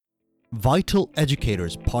Vital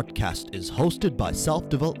Educators podcast is hosted by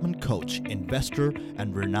self-development coach, investor,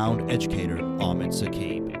 and renowned educator Ahmed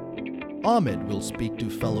Saqib. Ahmed will speak to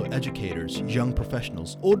fellow educators, young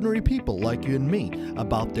professionals, ordinary people like you and me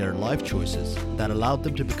about their life choices that allowed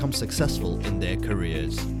them to become successful in their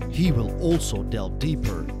careers. He will also delve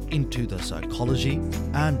deeper into the psychology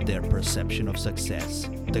and their perception of success,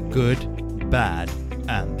 the good, bad,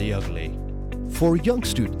 and the ugly. For young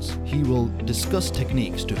students, he will discuss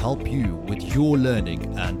techniques to help you with your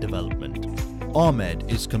learning and development. Ahmed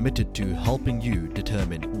is committed to helping you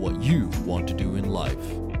determine what you want to do in life.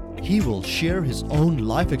 He will share his own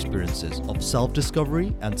life experiences of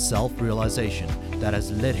self-discovery and self-realization that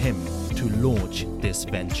has led him to launch this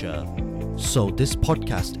venture. So this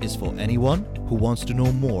podcast is for anyone who wants to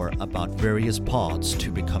know more about various paths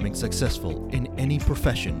to becoming successful in any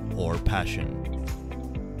profession or passion.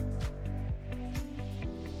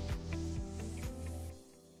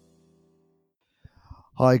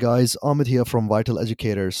 Hi guys, Ahmed here from Vital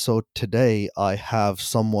Educators. So today I have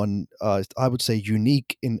someone, I would say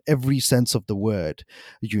unique in every sense of the word.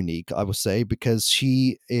 Unique, I would say, because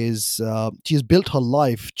she has built her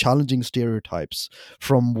life challenging stereotypes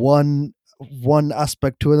from one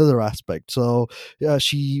aspect to another aspect. So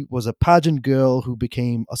she was a pageant girl who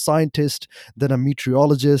became a scientist, then a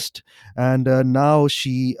meteorologist, and now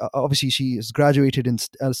she obviously she is graduated in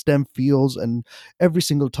STEM fields, and every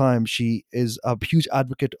single time she is a huge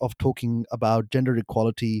advocate of talking about gender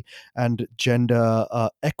equality and gender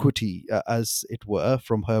equity, as it were,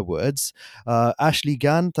 from her words. Ashley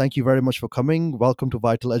Gann, thank you very much for coming. Welcome to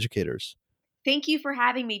Vital Educators. Thank you for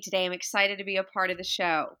having me today. I'm excited to be a part of the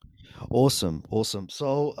show. Awesome, awesome.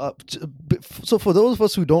 So for those of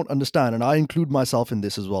us who don't understand, and I include myself in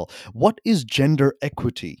this as well, what is gender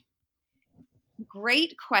equity?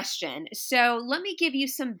 Great question. So let me give you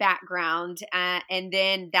some background, and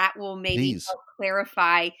then that will maybe Please. help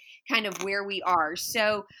clarify kind of where we are.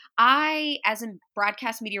 So I, as a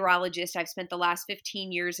broadcast meteorologist, I've spent the last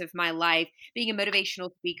 15 years of my life being a motivational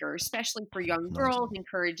speaker, especially for young Nice. girls,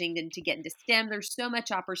 encouraging them to get into STEM. There's so much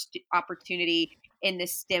opportunity in the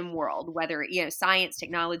STEM world, whether science,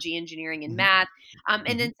 technology, engineering, and Hmm. math. And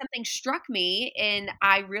Hmm. then something struck me, and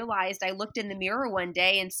I realized I looked in the mirror one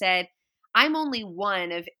day and said, I'm only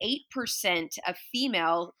one of 8% of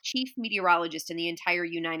female chief meteorologists in the entire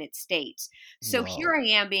United States. So here Wow.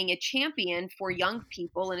 I am being a champion for young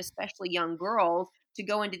people and especially young girls to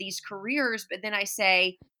go into these careers. But then I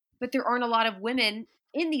say, but there aren't a lot of women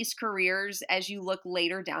in these careers as you look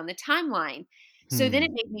later down the timeline. So then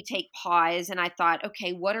it Hmm. made me take pause and I thought,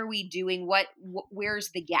 okay, what are we doing?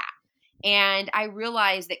 Where's the gap? And I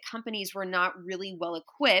realized that companies were not really well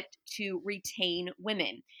equipped to retain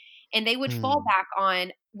women. And they would fall Hmm. back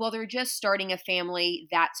on, well, they're just starting a family.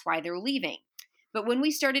 That's why they're leaving. But when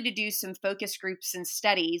we started to do some focus groups and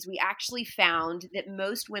studies, we actually found that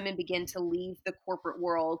most women begin to leave the corporate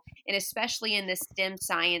world, and especially in the STEM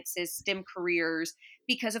sciences, STEM careers,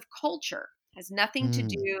 because of culture. It has nothing to Hmm.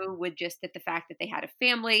 do with just that the fact that they had a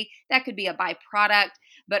family. That could be a byproduct,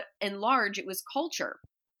 but in large, it was culture.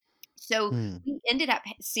 So Hmm. we ended up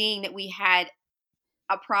seeing that we had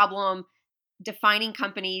a problem defining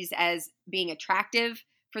companies as being attractive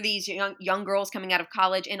for these young girls coming out of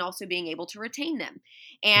college and also being able to retain them.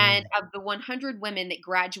 And Hmm. of the 100 women that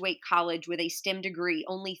graduate college with a STEM degree,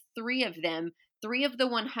 only 3 of them, 3 of the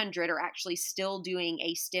 100 are actually still doing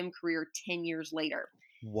a STEM career 10 years later.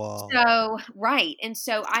 Wow. So, right. And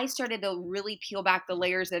so I started to really peel back the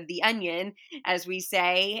layers of the onion, as we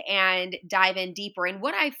say, and dive in deeper. And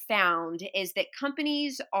what I found is that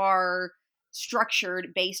companies are structured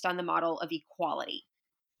based on the model of equality.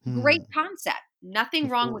 Great Hmm. concept. Nothing Of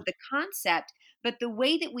wrong with course. the concept, but the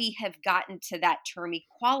way that we have gotten to that term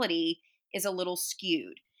equality is a little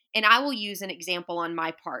skewed. And I will use an example on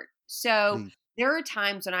my part. So, Please. there are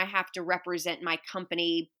times when I have to represent my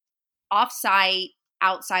company offsite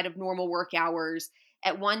outside of normal work hours.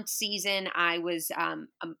 At one season, I was a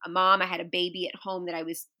mom. I had a baby at home that I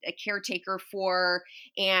was a caretaker for,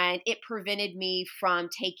 and it prevented me from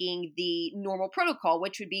taking the normal protocol,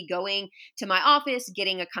 which would be going to my office,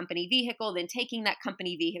 getting a company vehicle, then taking that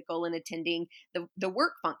company vehicle and attending the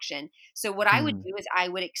work function. So, what I would Hmm. do is I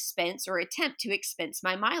would expense or attempt to expense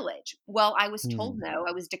my mileage. Well, I was told Hmm. no.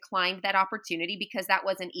 I was declined that opportunity because that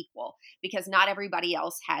wasn't equal, because not everybody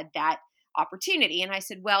else had that opportunity. And I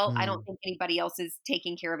said, well, I don't Hmm. think anybody else is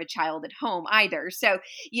taking care of a child at home either. So,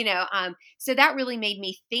 so that really made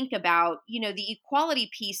me think about, the equality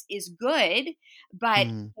piece is good, but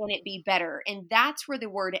Hmm. can it be better? And that's where the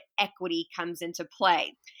word equity comes into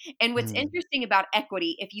play. And what's Hmm. interesting about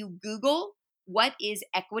equity, if you Google what is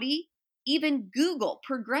equity, Even Google,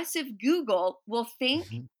 progressive Google will think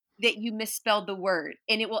Mhm. that you misspelled the word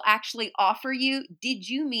and it will actually offer you, did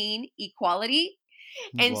you mean equality?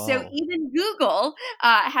 And so Wow. even Google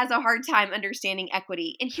has a hard time understanding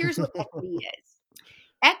equity. And here's what equity is: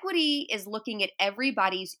 equity is looking at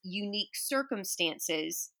everybody's unique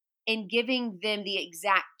circumstances and giving them the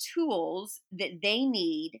exact tools that they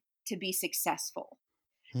need to be successful.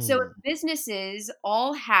 So if Hmm. businesses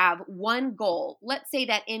all have one goal, let's say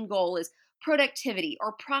that end goal is productivity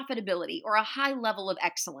or profitability or a high level of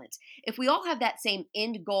excellence. If we all have that same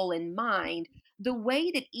end goal in mind, the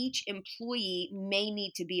way that each employee may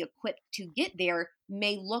need to be equipped to get there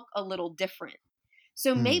may look a little different.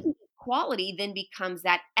 So Hmm. maybe equality then becomes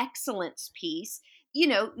that excellence piece,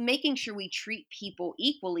 making sure we treat people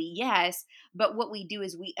equally, yes, but what we do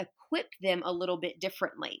is we equip them a little bit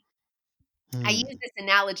differently. I use Hmm. this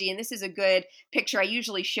analogy, and this is a good picture. I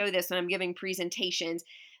usually show this when I'm giving presentations.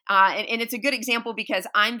 And it's a good example because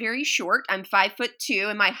I'm very short. I'm 5'2",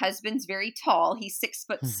 and my husband's very tall. He's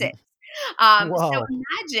 6'6". So Wow.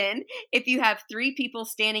 imagine if you have three people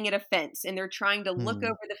standing at a fence and they're trying to look Hmm.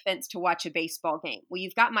 over the fence to watch a baseball game. Well,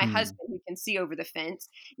 you've got my Hmm. husband who can see over the fence.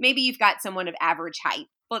 Maybe you've got someone of average height.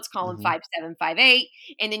 Let's call him Hmm. 5'7", 5'8",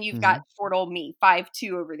 and then you've got Hmm. short old me,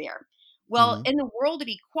 5'2", over there. Well, Hmm. in the world of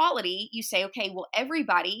equality, you say, okay, well,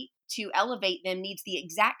 everybody to elevate them needs the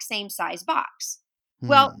exact same size box.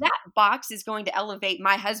 Well, Hmm. that box is going to elevate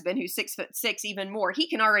my husband, who's 6'6", even more. He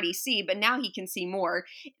can already see, but now he can see more.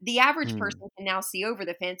 The average Hmm. person can now see over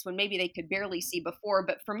the fence when maybe they could barely see before.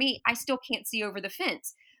 But for me, I still can't see over the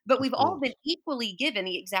fence. But Of we've all been course. equally given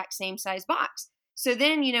the exact same size box. So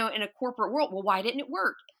then, in a corporate world, well, why didn't it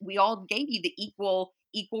work? We all gave you the equal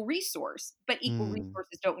resource, but equal Hmm.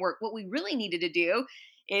 resources don't work. What we really needed to do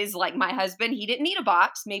is, like my husband, he didn't need a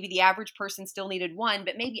box. Maybe the average person still needed one,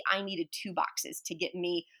 but maybe I needed two boxes to get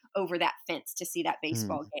me over that fence to see that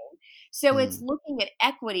Hmm. baseball game. So it's Hmm. looking at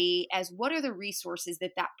equity as what are the resources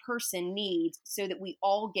that that person needs so that we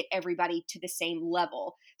all get everybody to the same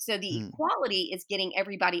level. So the Hmm. equality is getting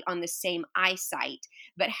everybody on the same eyesight,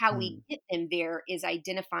 but how we Hmm. get them there is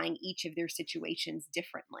identifying each of their situations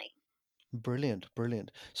differently. Brilliant, brilliant.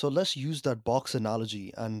 So let's use that box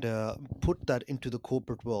analogy and put that into the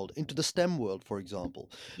corporate world, into the STEM world, for example.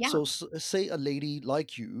 Yeah. So, say a lady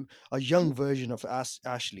like you, a Mhm. young version of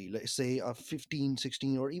Ashley, let's say a 15,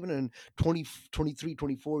 16, or even a 20, 23,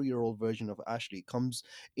 24-year-old version of Ashley comes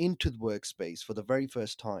into the workspace for the very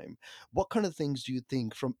first time. What kind of things do you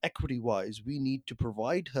think, from equity wise, we need to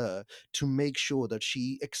provide her to make sure that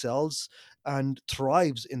she excels and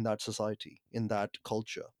thrives in that society, in that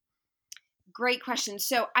culture? Great question.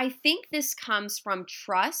 So I think this comes from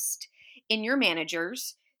trust in your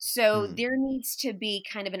managers. So Hmm. there needs to be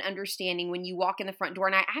kind of an understanding when you walk in the front door.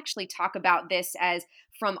 And I actually talk about this as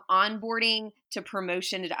from onboarding to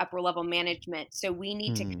promotion to upper level management. So we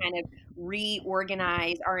need to Hmm. kind of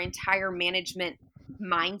reorganize our entire management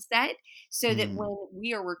mindset so that Hmm. when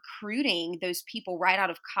we are recruiting those people right out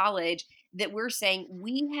of college, that we're saying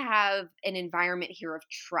we have an environment here of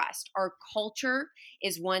trust. Our culture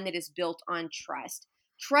is one that is built on trust.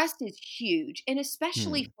 Trust is huge, and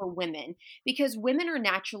especially Hmm. for women, because women are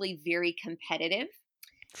naturally very competitive.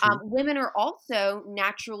 True. Women are also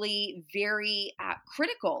naturally very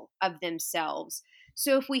critical of themselves.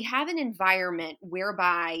 So, if we have an environment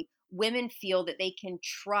whereby women feel that they can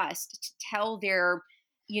trust to tell their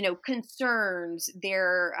concerns,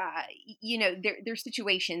 their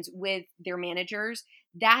situations with their managers,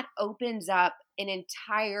 that opens up an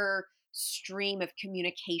entire stream of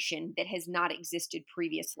communication that has not existed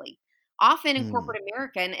previously. Often in Hmm. corporate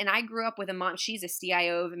America, and I grew up with a mom. She's a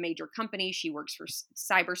CIO of a major company. She works for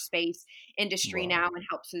cyberspace industry Wow. now and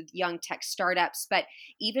helps with young tech startups. But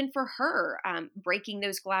even for her, breaking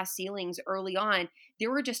those glass ceilings early on,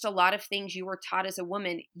 there were just a lot of things you were taught as a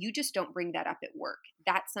woman. You just don't bring that up at work.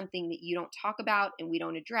 That's something that you don't talk about and we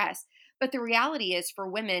don't address. But the reality is, for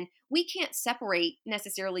women, we can't separate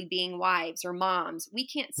necessarily being wives or moms. We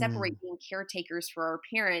can't Hmm. separate being caretakers for our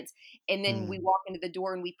parents, and then we Hmm. walk into the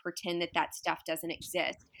door and we pretend that that stuff doesn't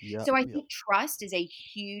exist. Yeah. So I Yeah. think trust is a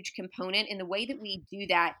huge component, and the way that we do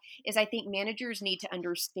that is I think managers need to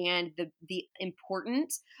understand the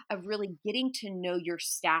importance of really getting to know your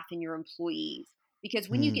staff and your employees, because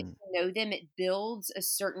when you get Hmm. to know them, it builds a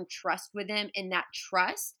certain trust with them, and that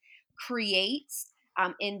trust creates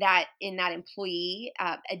in that employee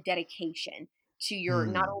a dedication to your,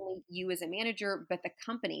 not Hmm. only you as a manager but the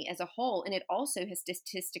company as a whole. And it also has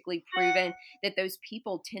statistically proven that those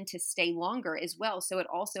people tend to stay longer as well, so it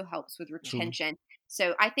also helps with True. retention.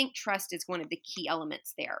 So I think trust is one of the key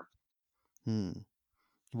elements there. Hmm.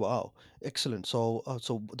 Wow, excellent. So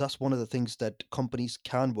that's one of the things that companies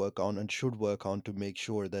can work on and should work on to make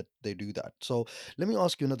sure that they do that. So let me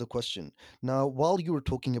ask you another question. Now, while you were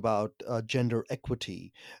talking about gender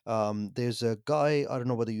equity, there's a guy, I don't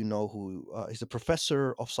know whether you know who, he's a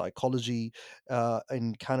professor of psychology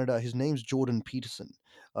in Canada. His name's Jordan Peterson.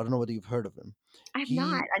 I don't know whether you've heard of him. I have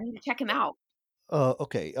not. He I need to check him out.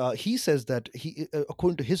 Okay. He says that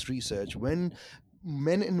according to his research, when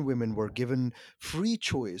men and women were given free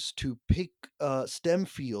choice to pick STEM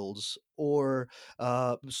fields or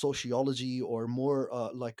sociology or more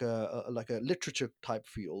like a literature type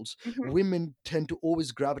fields, Mhm. women tend to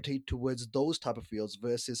always gravitate towards those type of fields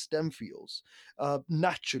versus STEM fields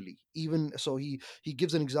naturally. Even so, he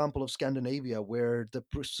gives an example of Scandinavia, where the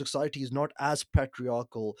society is not as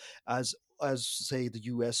patriarchal as say the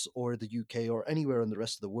US or the UK or anywhere in the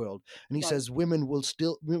rest of the world. And he Right. says women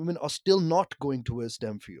are still not going towards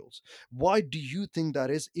STEM fields. Why do you think that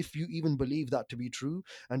is, if you even believe that to be true?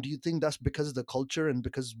 And do you think that's because of the culture and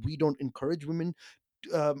because we don't encourage women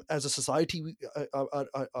as a society?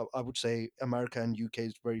 I would say America and UK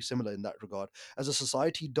is very similar in that regard. As a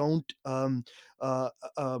society, don't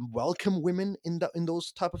welcome women in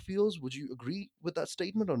those type of fields. Would you agree with that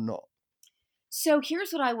statement or not? So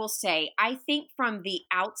here's what I will say. I think from the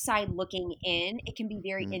outside looking in, it can be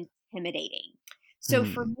very Hmm. intimidating. So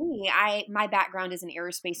for Hmm. me, I my background is in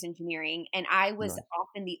aerospace engineering, and I was Nice.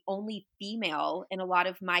 often the only female in a lot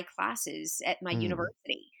of my classes at my Hmm.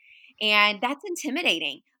 university. And that's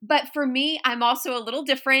intimidating. But for me, I'm also a little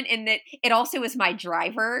different in that it also is my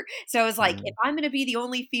driver. So it's like, if Hmm. I'm going to be the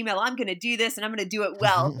only female, I'm going to do this and I'm going to do it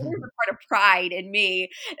well. So there's a part of pride in me,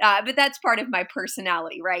 but that's part of my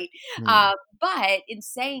personality, right? Hmm. But in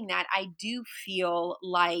saying that, I do feel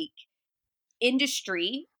like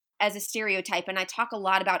industry as a stereotype, and I talk a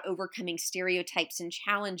lot about overcoming stereotypes and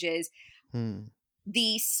challenges. Hmm.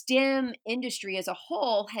 The STEM industry as a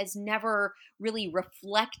whole has never really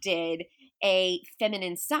reflected a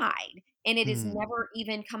feminine side. And it has Hmm. never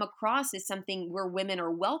even come across as something where women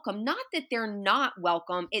are welcome. Not that they're not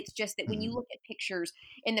welcome. It's just that when you Hmm. look at pictures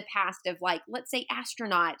in the past of, like, let's say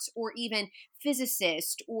astronauts or even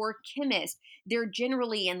physicists or chemists, they're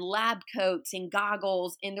generally in lab coats and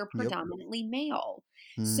goggles and they're Yep. predominantly male.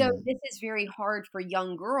 So Hmm. this is very hard for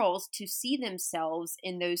young girls to see themselves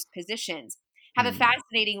in those positions. Have a Hmm.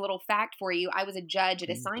 fascinating little fact for you. I was a judge at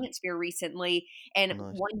a Please. science fair recently, and Nice.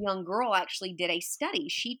 one young girl actually did a study.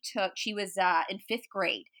 She was in fifth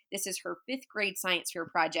grade. This is her fifth grade science fair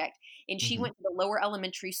project. And she Hmm. went to the lower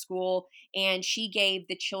elementary school and she gave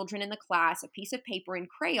the children in the class a piece of paper and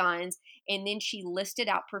crayons. And then she listed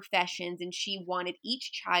out professions and she wanted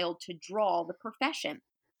each child to draw the profession.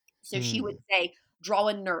 So she would Hmm. say, draw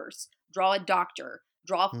a nurse, draw a doctor,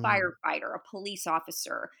 draw a Hmm. firefighter, a police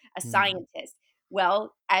officer, a Hmm. scientist.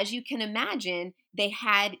 Well, as you can imagine, they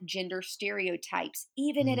had gender stereotypes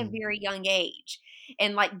even at a Hmm. very young age.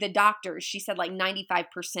 And like the doctors, she said like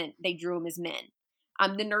 95% they drew them as men.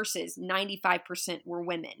 The nurses, 95% were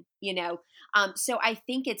women, you know. So I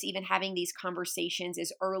think it's even having these conversations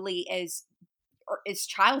as early as or as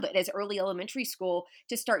childhood, as early elementary school,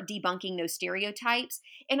 to start debunking those stereotypes.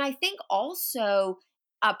 And I think also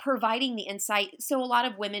providing the insight. So a lot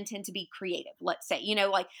of women tend to be creative. Let's say, you know,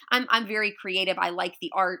 like I'm very creative. I like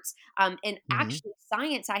the arts, and Hmm. actually,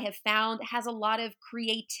 science I have found has a lot of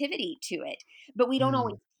creativity to it. But we don't always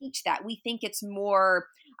Hmm. teach that. We think it's more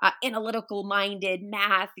analytical minded,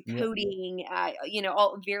 math, Yep. coding,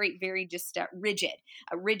 all very just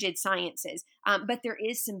rigid sciences. But there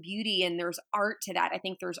is some beauty and there's art to that. I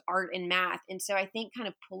think there's art in math. And so I think kind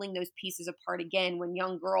of pulling those pieces apart again when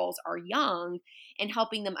young girls are young and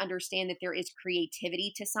helping them understand that there is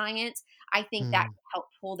creativity to science, I think that Hmm. can help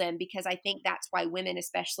pull them because I think that's why women,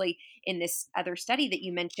 especially in this other study that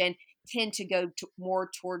you mentioned, tend to go more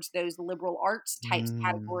towards those liberal arts types Hmm.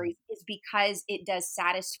 categories is because it does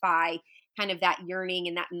satisfy kind of that yearning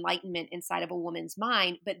and that enlightenment inside of a woman's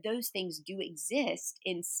mind. But those things do exist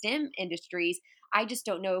in STEM industries. I just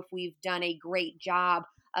don't know if we've done a great job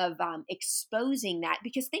of exposing that.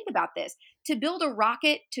 Because think about this, to build a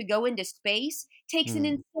rocket to go into space takes an Hmm.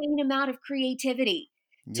 insane amount of creativity.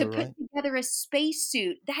 To You're put right. together a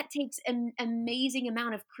spacesuit, that takes an amazing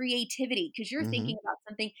amount of creativity because you're Hmm. thinking about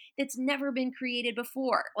something that's never been created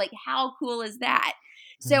before. Like, how cool is that?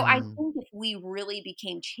 So I Hmm. think if we really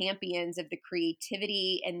became champions of the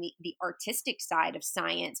creativity and the artistic side of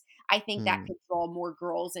science, I think that Hmm. could draw more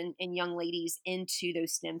girls and young ladies into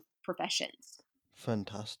those STEM professions.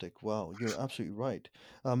 Fantastic. Wow, you're absolutely right.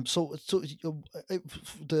 The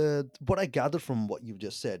what I gather from what you've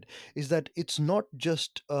just said is that it's not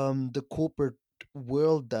just the corporate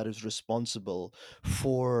world that is responsible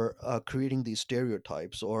for creating these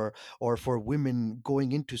stereotypes, or for women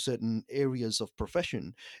going into certain areas of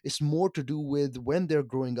profession. It's more to do with when they're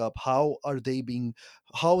growing up, how they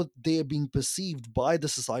are being perceived by the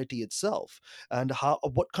society itself, and how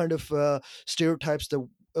what kind of stereotypes that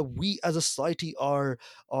we as a society are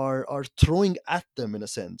throwing at them in a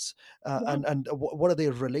sense, Yeah. and what are they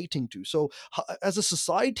relating to. So as a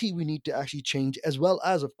society we need to actually change, as well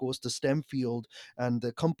as of course the STEM field, and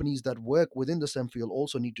the companies that work within the STEM field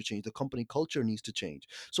also need to change. The company culture needs to change.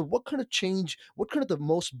 So what kind of change, what kind of the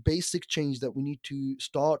most basic change that we need to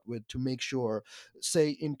start with to make sure, say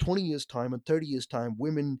in 20 years time and 30 years time,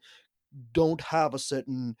 women don't have a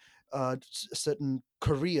certain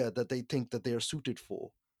career that they think that they are suited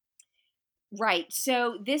for? Right.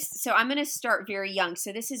 So I'm going to start very young.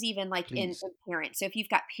 So this is even like Please. in parents. So if you've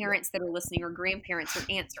got Yeah. parents that are listening, or grandparents, or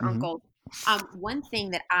aunts, or Hmm. uncles, one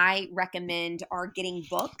thing that I recommend are getting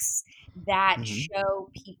books that Hmm. show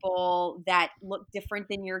people that look different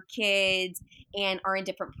than your kids and are in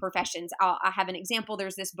different professions. I have an example.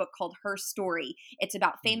 There's this book called Her Story. It's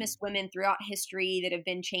about famous women throughout history that have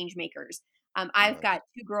been change makers. I've Nice. got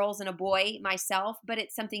two girls and a boy myself, but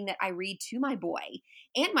it's something that I read to my boy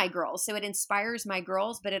and my girls. So it inspires my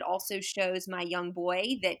girls, but it also shows my young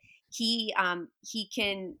boy that he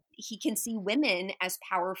can see women as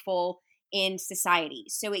powerful in society.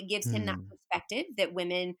 So it gives him that Mm. perspective that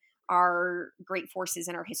women are great forces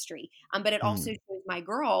in our history. But it also Mm. shows my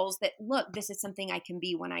girls that, look, this is something I can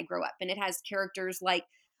be when I grow up. And it has characters like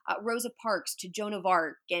Rosa Parks to Joan of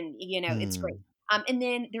Arc, and it's great. Mm. And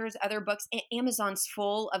then there's other books. Amazon's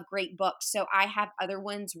full of great books. So I have other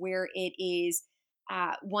ones where it is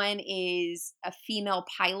one is a female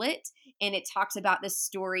pilot, and it talks about this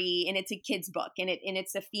story, and it's a kid's book, and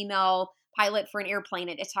it's a female pilot for an airplane,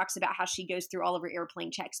 and it talks about how she goes through all of her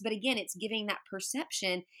airplane checks. But again, it's giving that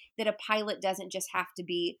perception that a pilot doesn't just have to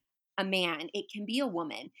be a man; it can be a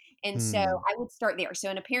woman. And so Mm. I would start there. So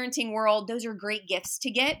in a parenting world, those are great gifts to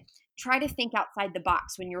get. Try to think outside the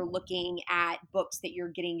box when you're looking at books that you're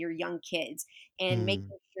getting your young kids, and Mm.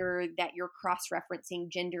 making sure that you're cross-referencing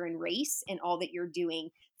gender and race and all that you're doing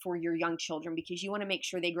for your young children, because you want to make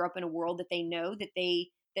sure they grow up in a world that they know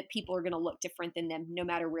that people are going to look different than them no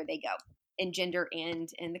matter where they go, in gender and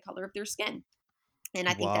the color of their skin. And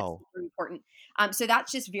I think that's Wow. super important. So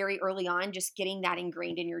that's just very early on, just getting that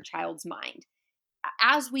ingrained in your child's mind.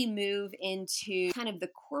 As we move into kind of the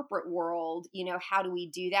corporate world, how do we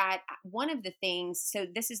do that? One of the things, so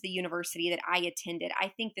this is the university that I attended. I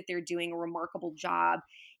think that they're doing a remarkable job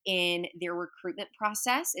in their recruitment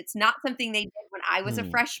process. It's not something they did when I was a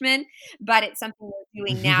Mm. freshman, but it's something they're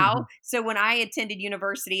doing now. So when I attended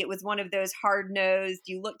university, it was one of those hard nosed,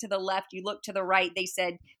 you look to the left, you look to the right. They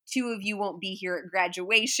said, two of you won't be here at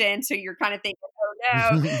graduation. So you're kind of thinking,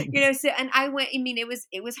 oh no, so, and I went, I mean, it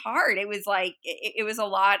was hard. It was like it was a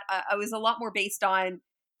lot. I was a lot more based on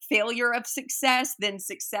failure of success than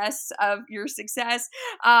success of your success.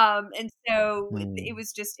 And so it Mm.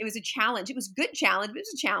 was just, it was a challenge. It was a good challenge, but it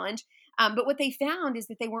was a challenge. But what they found is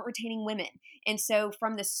that they weren't retaining women. And so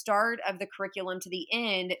from the start of the curriculum to the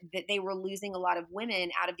end, that they were losing a lot of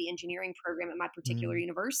women out of the engineering program at my particular Mm.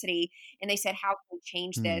 university. And they said, how can we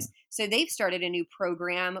change Mm. this? So they've started a new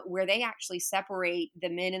program where they actually separate the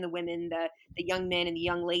men and the women, the young men and the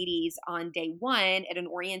young ladies on day one at an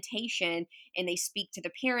orientation, and they speak to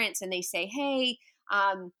the parents and they say, hey,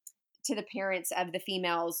 um, to the parents of the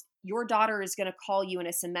females, your daughter is going to call you in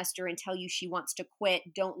a semester and tell you she wants to quit.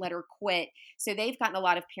 Don't let her quit. So they've gotten a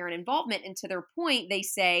lot of parent involvement. And to their point, they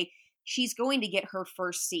say, she's going to get her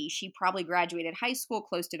first C. She probably graduated high school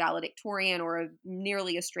close to valedictorian, or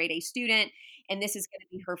nearly a straight A student, and this is going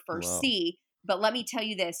to be her first Wow. C. But let me tell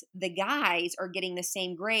you this, the guys are getting the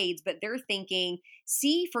same grades, but they're thinking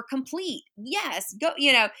C for complete. Yes, go,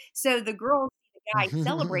 So the girls see the guys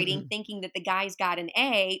celebrating, thinking that the guys got an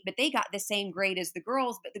A, but they got the same grade as the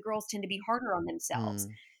girls, but the girls tend to be harder on themselves.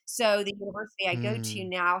 Mm. So the university I go to Mm.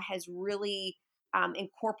 now has really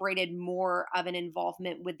incorporated more of an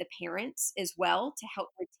involvement with the parents as well, to help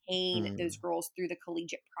retain those Mm. girls through the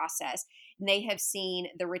collegiate process. And they have seen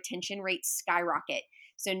the retention rates skyrocket.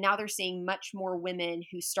 So now they're seeing much more women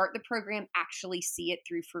who start the program actually see it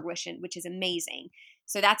through fruition, which is amazing.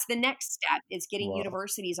 So that's the next step, is getting Wow.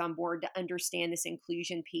 universities on board to understand this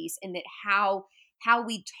inclusion piece, and that how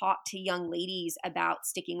we talk to young ladies about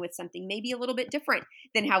sticking with something maybe a little bit different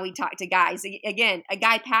than how we talk to guys. Again, a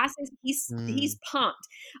guy passes, he's Mm. pumped.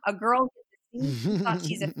 A girl gets a C, she thought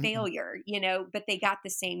she's a failure, but they got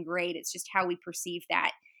the same grade. It's just how we perceive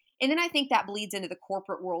that. And then I think that bleeds into the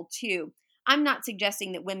corporate world too. I'm not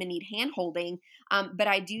suggesting that women need hand holding, but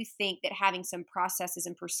I do think that having some processes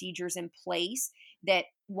and procedures in place that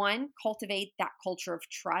one cultivate that culture of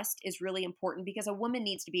trust is really important, because a woman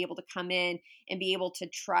needs to be able to come in and be able to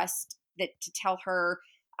trust that, to tell her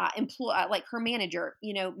like her manager,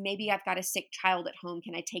 maybe I've got a sick child at home,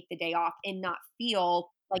 can I take the day off, and not feel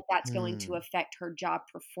like that's going to Mm, affect her job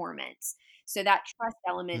performance. So that trust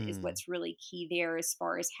element is mm. what's really key there, as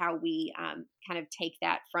far as how we kind of take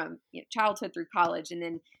that from childhood through college and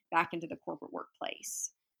then back into the corporate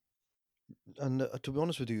workplace. And to be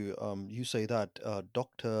honest with you, you say that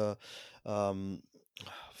Dr. Um,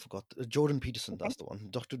 I forgot Jordan Peterson. Okay. That's the one.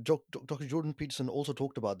 Dr. Jordan Peterson also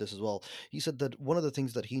talked about this as well. He said that one of the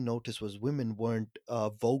things that he noticed was women weren't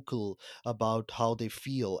vocal about how they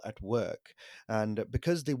feel at work, and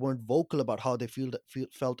because they weren't vocal about how they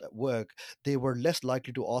felt at work, they were less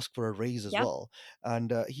likely to ask for a raise as Yep. well.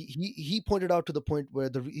 And he pointed out to the point where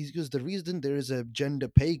the reason there is a gender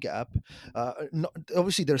pay gap,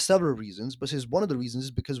 obviously there are several reasons, but his one of the reasons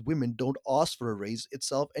is because women don't ask for a raise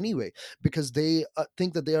itself anyway, because they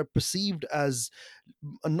think that they are perceived as,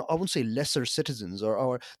 I won't say lesser citizens,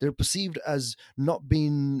 or they're perceived as not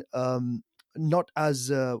being not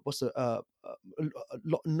as what's the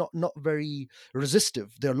not very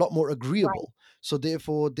resistive. They're a lot more Right. agreeable, so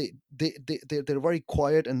therefore they're very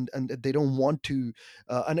quiet, and they don't want to,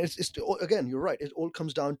 and it's again, you're right, it all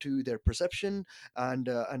comes down to their perception, and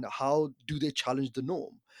how do they challenge the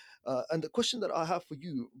norm. And the question that I have for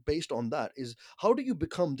you based on that is, how do you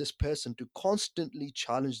become this person to constantly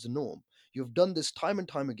challenge the norm? You've done this time and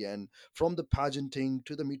time again, from the pageanting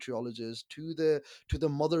to the meteorologist to the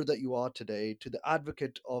mother that you are today, to the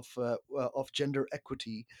advocate of gender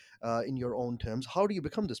equity in your own terms. How do you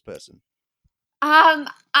become this person?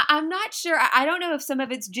 I'm not sure. I don't know if some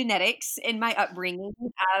of it's genetics in my upbringing.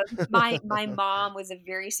 My mom was a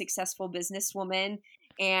very successful businesswoman,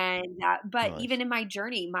 and but even Nice. in my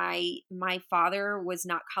journey, my father was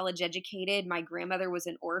not college educated. My grandmother was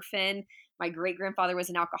an orphan. My great grandfather was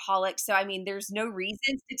an alcoholic. So I mean, there's no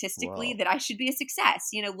reason statistically Wow. that I should be a success.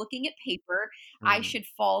 Looking at paper, I Mm, should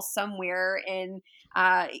fall somewhere in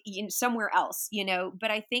somewhere else,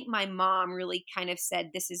 but I think my mom really kind of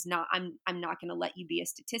said, this is not, I'm not going to let you be a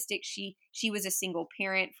statistic. She was a single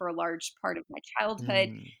parent for a large part of my childhood.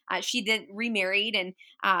 mm, She then remarried, and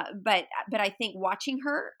but I think watching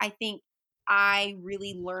her, I think I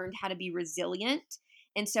really learned how to be resilient.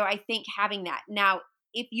 And so I think having that now,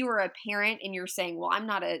 if you're a parent and you're saying, well, I'm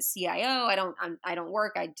not a CIO, I don't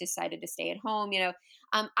work, I decided to stay at home,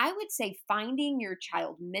 I would say finding your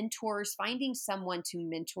child mentors, finding someone to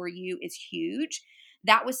mentor you is huge.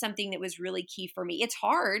 That was something that was really key for me. It's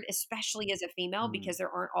hard, especially as a female, mm. because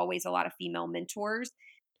there aren't always a lot of female mentors.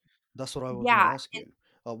 That's what I was going Yeah. to ask you.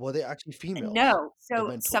 Were they actually females, No. the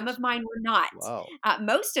So some of mentors? mine were not. Wow.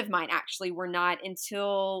 Most of mine actually were not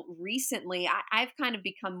until recently. I've kind of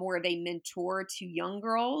become more of a mentor to young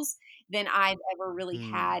girls than I've ever really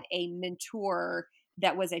Mm, had a mentor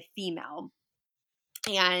that was a female.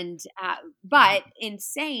 And but mm, in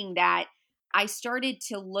saying that, I started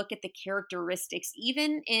to look at the characteristics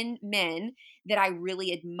even in men that I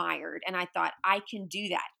really admired, and I thought I can do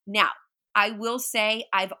that. Now, I will say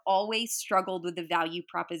I've always struggled with the value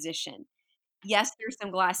proposition. Yes, there's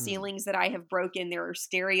some glass mm. ceilings that I have broken. There are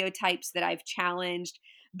stereotypes that I've challenged,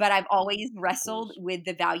 but I've always Of wrestled course. with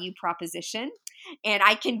the value proposition. And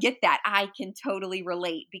I can get that. I can totally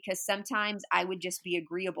relate, because sometimes I would just be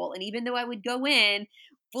agreeable. And even though I would go in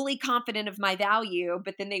fully confident of my value,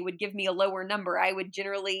 but then they would give me a lower number, I would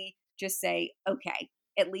generally just say, okay,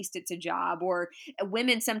 at least it's a job. Or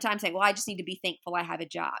women sometimes say, well, I just need to be thankful I have a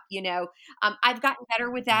job. I've gotten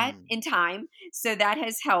better with that Mm, in time. So that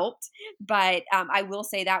has helped. But I will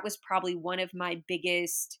say that was probably one of my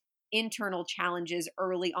biggest internal challenges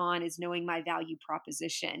early on, is knowing my value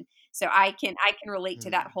proposition. So I can relate to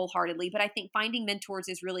that mm, wholeheartedly. But I think finding mentors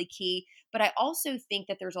is really key. But I also think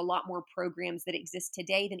that there's a lot more programs that exist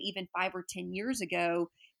today than even 5 or 10 years ago,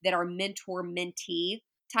 that are mentor mentee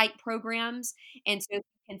type programs. And so if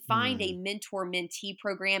you can find a mm, mentor mentee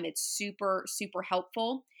program, it's super, super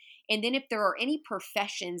helpful. And then if there are any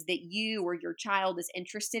professions that you or your child is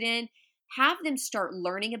interested in, have them start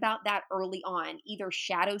learning about that early on. Either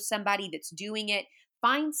shadow somebody that's doing it,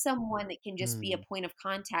 find someone that can just be a mm, point of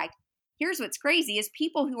contact. Here's what's crazy is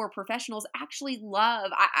people who are professionals actually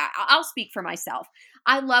love, I'll speak for myself.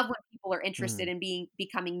 I love when people are interested mm, in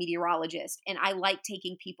becoming meteorologists, and I like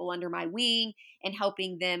taking people under my wing and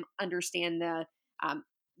helping them understand um,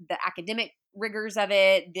 the academic rigors of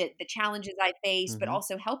it, the challenges I face, but Mm-hmm.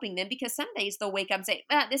 also helping them, because some days they'll wake up and say,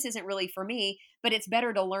 this isn't really for me, but it's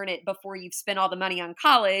better to learn it before you've spent all the money on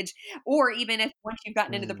college, or even if once you've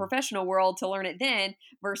gotten into the Mm, professional world, to learn it then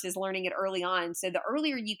versus learning it early on. So the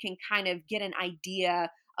earlier you can kind of get an idea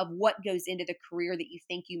of what goes into the career that you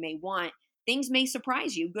think you may want, things may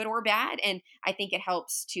surprise you, good or bad. And I think it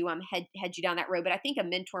helps to head you down that road. But I think a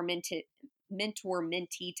mentor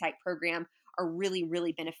mentee type program are really,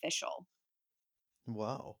 really beneficial.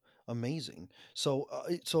 wow, amazing.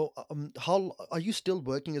 How are you still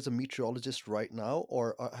working as a meteorologist right now,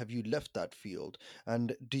 or have you left that field?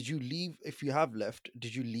 And did you leave? If you have left,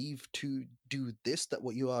 did you leave to do this, that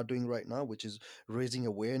what you are doing right now, which is raising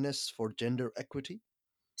awareness for gender equity?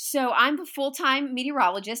 So I'm a full time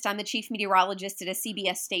meteorologist. I'm the chief meteorologist at a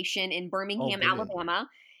CBS station in Oh, Birmingham, brilliant. Alabama.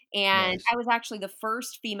 And Nice. I was actually the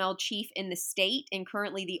first female chief in the state, and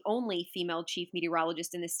currently the only female chief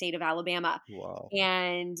meteorologist in the state of Alabama. Wow.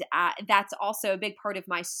 And that's also a big part of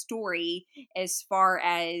my story as far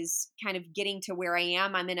as kind of getting to where I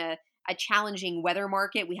am. I'm in a challenging weather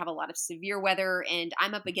market. We have a lot of severe weather, and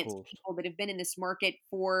I'm up Of against course. people that have been in this market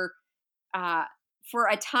uh, for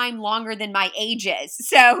a time longer than my age is.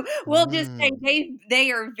 So we'll just say Mm.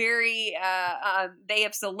 they are very they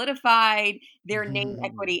have solidified their name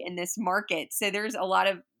equity in this market. So there's a lot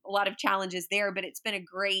of challenges there, but it's been a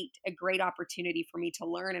great opportunity for me to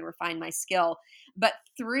learn and refine my skill. But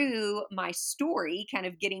through my story, kind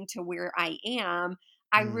of getting to where I am,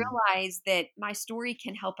 I Mm. realized that my story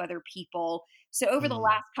can help other people. So over the Mm.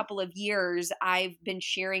 last couple of years, I've been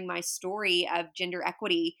sharing my story of gender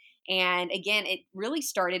equity. And again, it really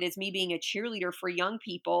started as me being a cheerleader for young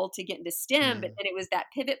people to get into STEM. But Mm. then it was that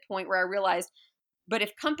pivot point where I realized, but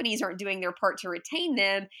if companies aren't doing their part to retain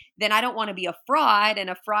them, then I don't want to be a fraud and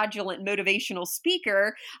a fraudulent motivational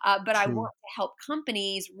speaker. But I True. want to help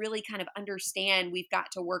companies really kind of understand we've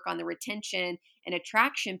got to work on the retention and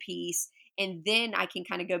attraction piece. And then I can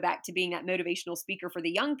kind of go back to being that motivational speaker for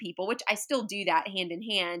the young people, which I still do that hand in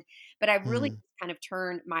hand. But I've really Mm. kind of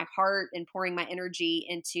turned my heart and pouring my energy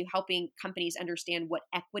into helping companies understand what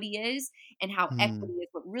equity is and how equity Mm. is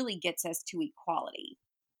what really gets us to equality.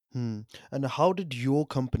 Hmm. And how did your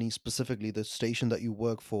company, specifically the station that you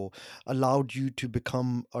work for, allowed you to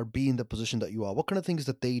become or be in the position that you are? What kind of things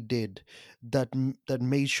that they did that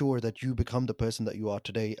made sure that you become the person that you are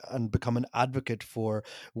today and become an advocate for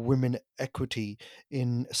women equity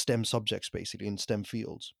in STEM subjects, basically in STEM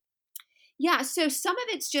fields? Yeah, so some of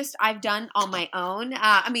it's just I've done on my own.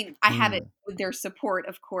 I mean, I have it Hmm. with their support,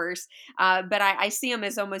 of course, but I see them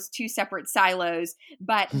as almost two separate silos.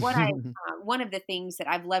 But one of the things that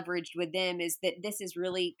I've leveraged with them is that this is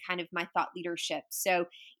really kind of my thought leadership. So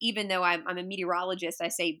even though I'm a meteorologist, I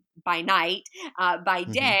say by night, by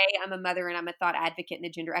Hmm. day, I'm a mother and I'm a thought advocate in the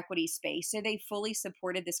gender equity space. So they fully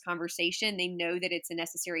supported this conversation. They know that it's a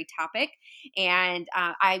necessary topic, and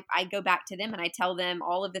I go back to them and I tell them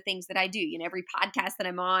all of the things that I do, every podcast that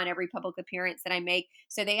I'm on, every public appearance that I make.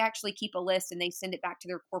 So they actually keep a list and they send it back to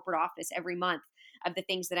their corporate office every month of the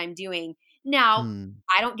things that I'm doing. Now, Hmm.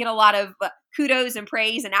 I don't get a lot of kudos and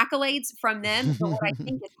praise and accolades from them, but what I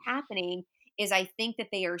think is happening is I think that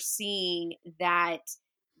they are seeing that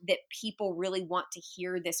people really want to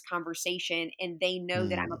hear this conversation, and they know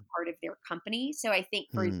that I'm a Hmm. part of their company. So I think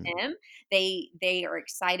for Hmm. them, they are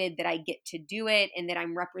excited that I get to do it and that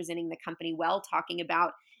I'm representing the company well, talking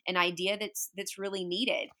about an idea that's really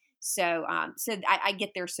needed. So I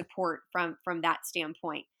get their support from that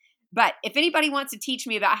standpoint. But if anybody wants to teach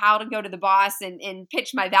me about how to go to the boss and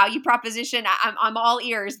pitch my value proposition, I'm all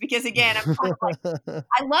ears, because again, I'm kind of like,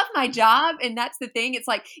 I love my job, and that's the thing. It's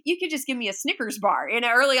like you could just give me a Snickers bar. And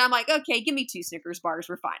early, I'm like, okay, give me two Snickers bars,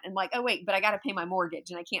 we're fine. I'm like, oh wait, but I got to pay my mortgage,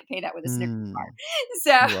 and I can't pay that with a Snickers Hmm.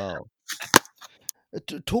 bar. So Wow.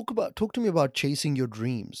 Talk to me about chasing your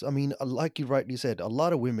dreams. I mean, like you rightly said, a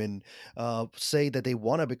lot of women say that they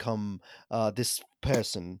want to become this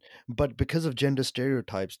person, but because of gender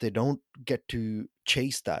stereotypes, they don't get to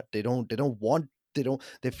chase that. They don't want. They don't.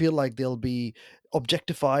 They feel like they'll be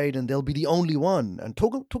objectified and they'll be the only one. And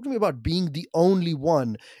talk to me about being the only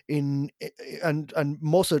one and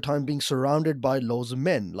most of the time being surrounded by loads of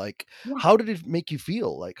men. Like, yeah, how did it make you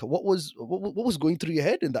feel? Like, what was going through your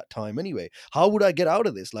head in that time anyway? How would I get out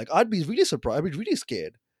of this? Like, I'd be really surprised. I'd be really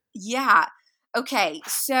scared. yeah. Okay,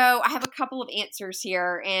 so I have a couple of answers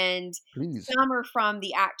here, and Please. some are from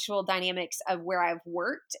the actual dynamics of where I've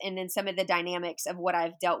worked, and then some of the dynamics of what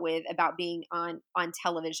I've dealt with about being on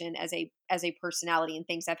television as a personality, and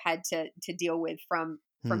things I've had to deal with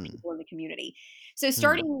from Hmm. people in the community. So Hmm.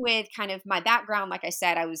 starting with kind of my background, like I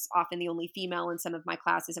said, I was often the only female in some of my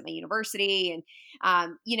classes at my university. And,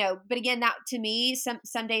 but again, that to me,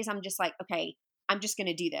 some days I'm just like, okay, I'm just going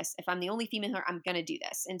to do this. If I'm the only female here, I'm going to do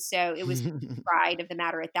this. And so it was pride of the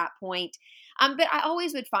matter at that point. But I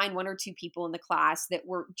always would find one or two people in the class that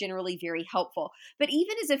were generally very helpful. But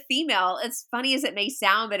even as a female, as funny as it may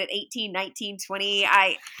sound, but at 18, 19, 20,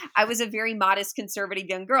 I was a very modest, conservative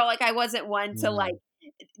young girl. Like I wasn't one to like,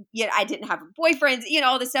 Hmm. I didn't have boyfriends,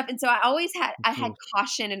 all this stuff. And so Of I had course.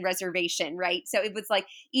 caution and reservation, right? So it was like,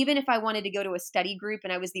 even if I wanted to go to a study group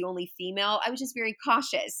and I was the only female, I was just very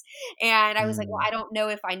cautious. And I was like, well, Hmm. I don't know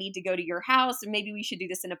if I need to go to your house, and maybe we should do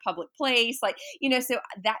this in a public place. Like, so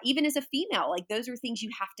that even as a female, like those are things you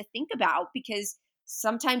have to think about because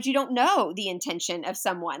sometimes you don't know the intention of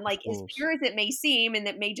someone. Of Like as course. pure as it may seem, and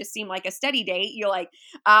that may just seem like a study date, you're like,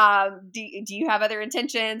 do you have other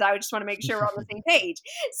intentions? I would just want to make sure we're on the same page.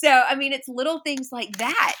 So, I mean, it's little things like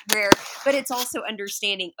that but it's also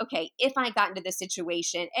understanding, okay, if I got into this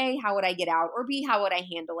situation, A, how would I get out? Or B, how would I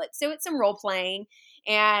handle it? So it's some role playing.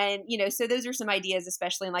 And, so those are some ideas,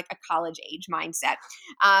 especially in like a college age mindset.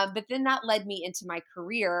 But then that led me into my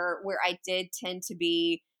career where I did tend to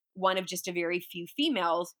be one of just a very few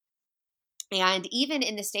females. And even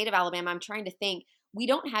in the state of Alabama, I'm trying to think, we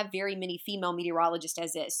don't have very many female meteorologists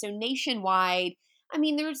as is. So nationwide, I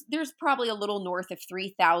mean, there's probably a little north of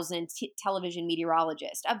 3,000 television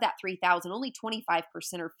meteorologists. Of that 3,000, only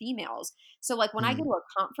 25% are females. So like when I go Hmm. to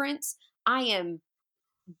a conference, I am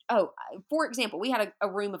for example, we had a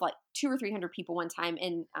room of like two or 300 people one time,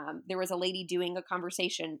 and there was a lady doing a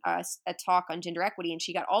conversation, a talk on gender equity, and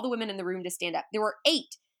she got all the women in the room to stand up. There were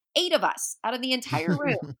eight of us out of the entire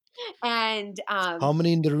room, and How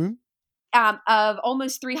many in the room? of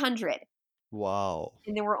almost 300, Wow.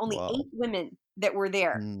 and there were only Wow. eight women that were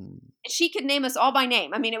there. Hmm. She could name us all by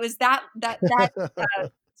name. I mean, it was that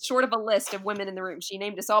short of a list of women in the room. She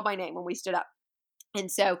named us all by name when we stood up.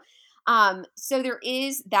 And so there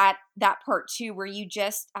is that part too, where you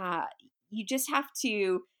just have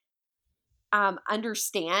to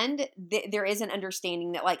understand that there is an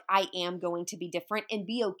understanding that like I am going to be different and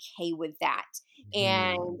be okay with that.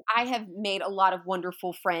 Hmm. And I have made a lot of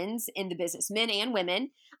wonderful friends in the business, men and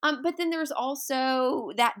women. But then there's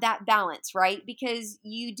also that balance, right? Because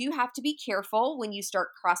you do have to be careful when you start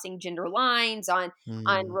crossing gender lines on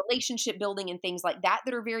Hmm. relationship building and things like that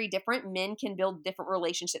that are very different. Men can build different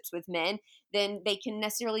relationships with men than they can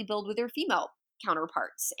necessarily build with their female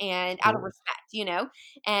counterparts, Of and out of course. respect.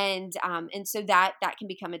 And so that can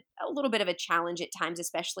become a little bit of a challenge at times,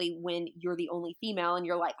 especially when you're the only female and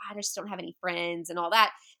you're like, I just don't have any friends and all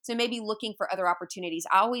that. So maybe looking for other opportunities.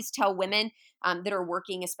 I always tell women that are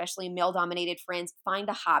working, especially male dominated friends, find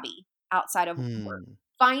a hobby outside of work. Hmm.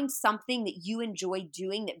 Find something that you enjoy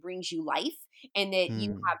doing that brings you life, and that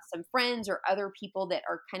you Hmm. have some friends or other people that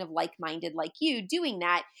are kind of like minded like you doing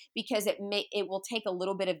that, because it will take a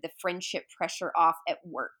little bit of the friendship pressure off at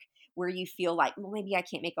work, where you feel like, well, maybe I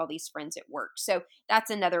can't make all these friends at work. So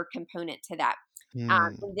that's another component to that.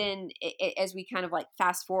 Hmm. And then as we kind of like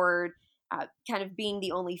fast forward, kind of being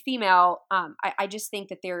the only female, I just think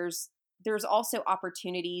that there's also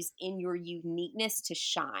opportunities in your uniqueness to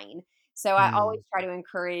shine. So I always Hmm. try to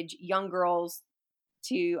encourage young girls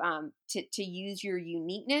to use your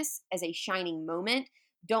uniqueness as a shining moment.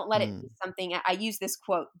 Don't let it be Hmm. something. I use this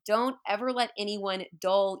quote: "Don't ever let anyone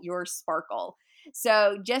dull your sparkle."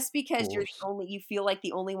 So just Of because course. you feel like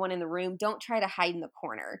the only one in the room, don't try to hide in the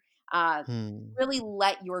corner. Uh, Hmm. really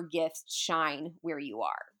let your gifts shine where you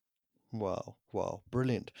are. Wow, wow,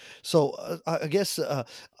 brilliant. So I guess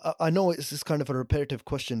I know it's kind of a repetitive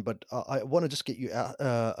question, but I want to just get you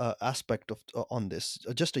aspect of on this,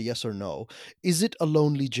 just a yes or no. Is it a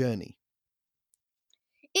lonely journey?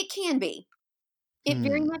 It can be. It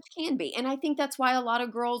very Hmm. much can be. And I think that's why a lot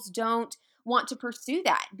of girls don't want to pursue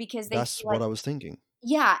that, because they That's feel what like, I was thinking.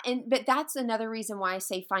 yeah, but that's another reason why I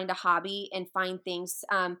say find a hobby and find things.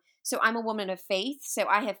 So I'm a woman of faith, so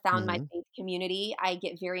I have found my Hmm. faith community. I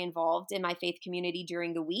get very involved in my faith community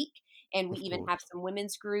during the week, and we Of even course. have some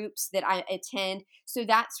women's groups that I attend. So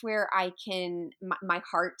that's where my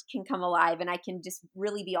heart can come alive, and I can just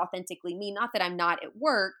really be authentically me. Not that I'm not at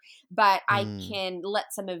work, but I Hmm. can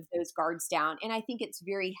let some of those guards down, and I think it's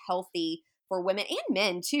very healthy for women and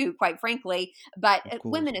men too, quite frankly, but Of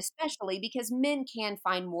course. women especially, because men can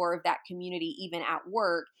find more of that community even at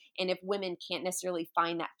work. And if women can't necessarily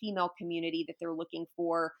find that female community that they're looking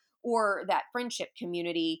for, or that friendship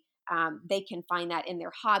community, they can find that in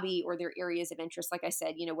their hobby or their areas of interest. Like I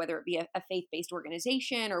said, whether it be a faith based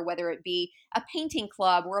organization, or whether it be a painting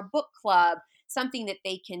club or a book club, something that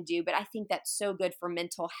they can do. But I think that's so good for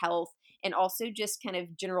mental health and also just kind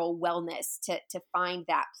of general wellness to find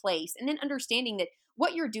that place. And then understanding that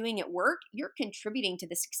what you're doing at work, you're contributing to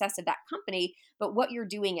the success of that company, but what you're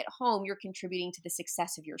doing at home, you're contributing to the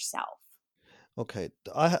success of yourself. Okay,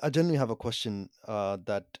 I generally have a question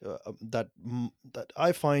that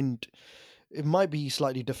I find it might be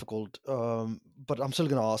slightly difficult, but I'm still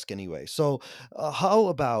going to ask anyway. So, how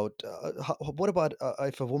about what about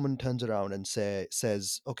if a woman turns around and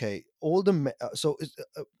says, okay, all the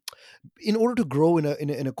in order to grow in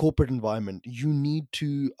a corporate environment, you need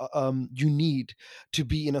to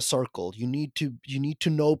be in a circle. You need to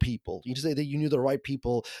know people. You need to say that you knew the right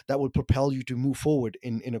people that will propel you to move forward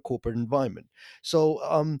in a corporate environment. So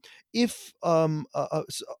if and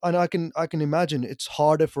I can imagine it's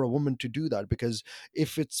harder for a woman to do that, because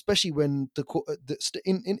if it's especially when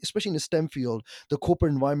especially in the STEM field, the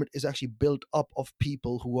corporate environment is actually built up of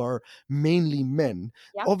people who are mainly men.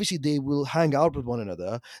 Yep. Obviously they will hang out with one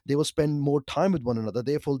another, they will spend more time with one another,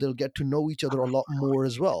 therefore they'll get to know each other a lot more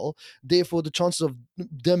as well. Therefore the chances of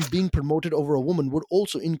them being promoted over a woman would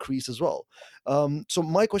also increase as well. So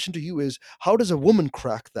my question to you is, how does a woman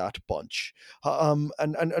crack that bunch? Does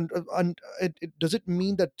it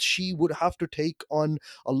mean that she would have to take on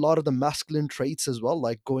a lot of the masculine traits as well,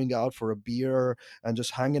 like going out for a beer and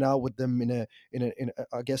just hanging out with them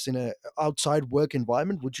I guess in a outside work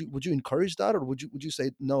environment? Would you encourage that, or would you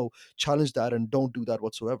say no, challenge that and don't do that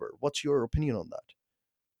whatsoever? What's your opinion on that?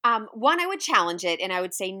 One, I would challenge it and I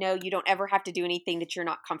would say, no, you don't ever have to do anything that you're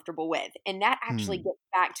not comfortable with. And that actually Hmm. gets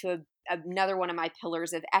back to another one of my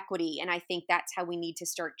pillars of equity. And I think that's how we need to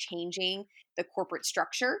start changing the corporate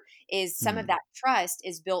structure is some of Hmm. that trust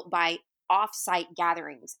is built by off-site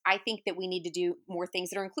gatherings. I think that we need to do more things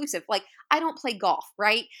that are inclusive. Like I don't play golf,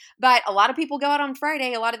 right? But a lot of people go out on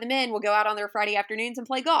Friday. A lot of the men will go out on their Friday afternoons and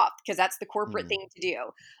play golf because that's the corporate Hmm. thing to do.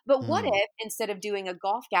 But what Hmm. if instead of doing a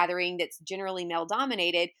golf gathering that's generally male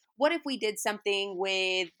dominated, what if we did something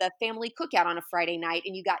with the family cookout on a Friday night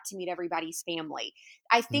and you got to meet everybody's family?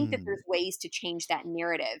 I think that Hmm. there's ways to change that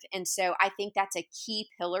narrative. And so I think that's a key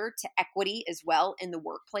pillar to equity as well in the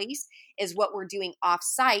workplace is what we're doing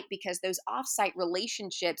offsite, because those offsite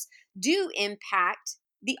relationships do impact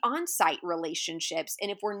the on-site relationships.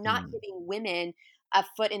 And if we're not Hmm. giving women a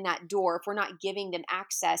foot in that door, if we're not giving them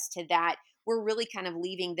access to that, we're really kind of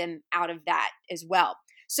leaving them out of that as well.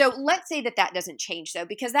 So let's say that that doesn't change though,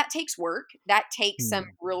 because that takes work. That takes some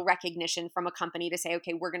Hmm. real recognition from a company to say,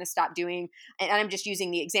 okay, we're going to stop doing, and I'm just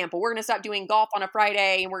using the example, we're going to stop doing golf on a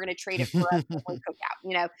Friday and we're going to trade it for a family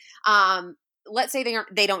cookout. Let's say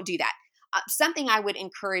they don't do that. Something I would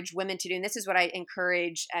encourage women to do, and this is what I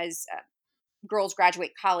encourage as girls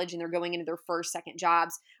graduate college and they're going into their first, second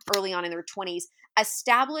jobs early on in their 20s,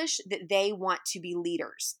 establish that they want to be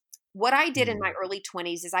leaders. What I did in my Hmm. early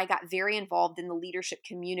 20s is I got very involved in the leadership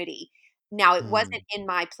community. Now, it wasn't Hmm. in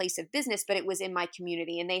my place of business, but it was in my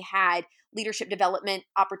community, and they had leadership development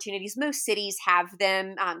opportunities. Most cities have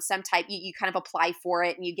them, some type. You kind of apply for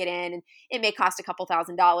it, and you get in, and it may cost a couple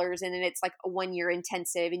 $1,000s, and then it's like a 1 year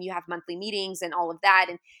intensive, and you have monthly meetings and all of that,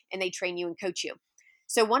 and they train you and coach you.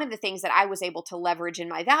 So one of the things that I was able to leverage in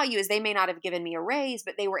my value is they may not have given me a raise,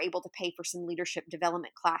 but they were able to pay for some leadership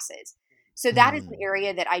development classes. So that is an Hmm.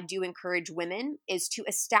 area that I do encourage women is to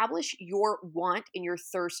establish your want and your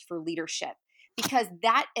thirst for leadership, because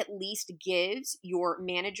that at least gives your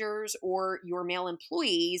managers or your male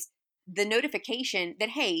employees the notification that,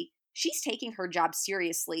 hey, she's taking her job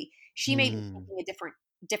seriously. She may be Hmm. taking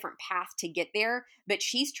a different path to get there, but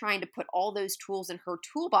she's trying to put all those tools in her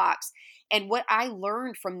toolbox. And what I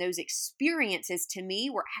learned from those experiences to me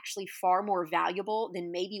were actually far more valuable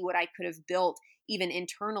than maybe what I could have built even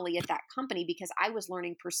internally at that company, because I was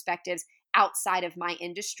learning perspectives outside of my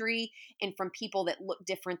industry and from people that looked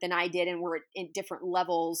different than I did and were in different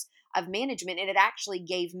levels of management. And it actually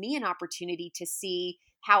gave me an opportunity to see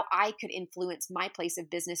how I could influence my place of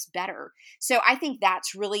business better. So I think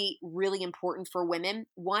that's really, really important for women.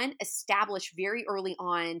 One, establish very early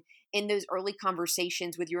on in those early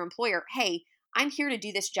conversations with your employer, hey, I'm here to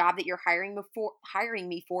do this job that you're hiring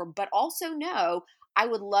me for, but also know I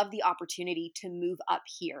would love the opportunity to move up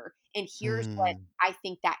here. And here's what Hmm. I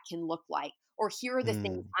think that can look like. Or here are the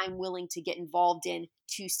things Hmm. I'm willing to get involved in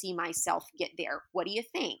to see myself get there. What do you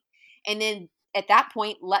think? And then at that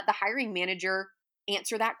point, let the hiring manager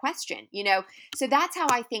answer that question. So that's how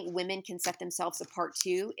I think women can set themselves apart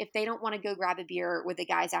too. If they don't want to go grab a beer with the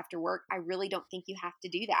guys after work, I really don't think you have to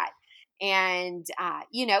do that. And,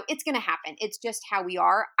 it's going to happen. It's just how we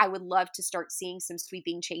are. I would love to start seeing some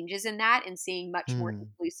sweeping changes in that and seeing much more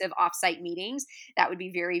Hmm. inclusive offsite meetings. That would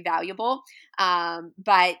be very valuable.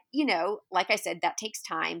 But, like I said, that takes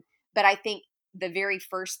time. But I think the very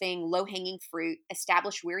first thing, low hanging fruit,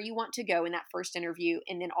 establish where you want to go in that first interview,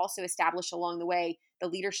 and then also establish along the way the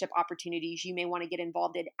leadership opportunities you may want to get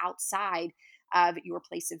involved in outside of your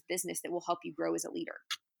place of business that will help you grow as a leader.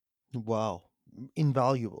 Wow,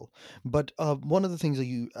 invaluable. But one of the things that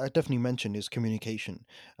you definitely mentioned is communication,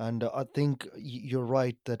 and I think you're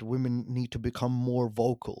right that women need to become more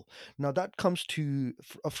vocal. Now that comes to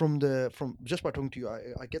from just by talking to you,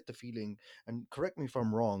 I get the feeling, and correct me if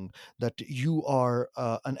I'm wrong, that you are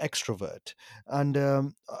an extrovert, and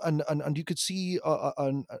and you could see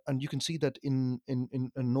and you can see that in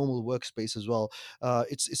a normal workspace as well.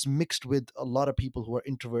 It's mixed with a lot of people who are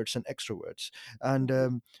introverts and extroverts, and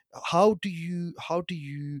Mhm. how do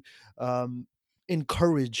you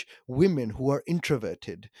encourage women who are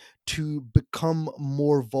introverted to become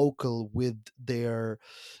more vocal with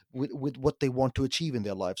with what they want to achieve in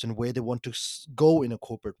their lives and where they want to go in a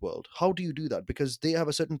corporate world? How do you do that? Because they have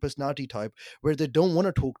a certain personality type where they don't want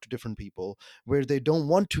to talk to different people, where they don't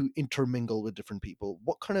want to intermingle with different people.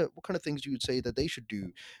 What kind of things do you say that they should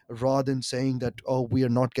do, rather than saying that, oh, we are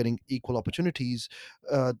not getting equal opportunities?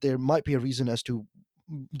 There might be a reason as to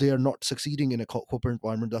they are not succeeding in a corporate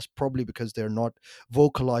environment. That's probably because they're not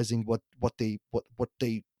vocalizing what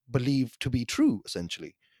they believe to be true,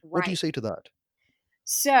 essentially. What do you Right. say to that?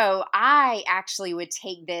 So I actually would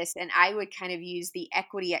take this and I would kind of use the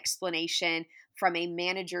equity explanation from a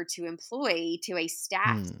manager to employee to a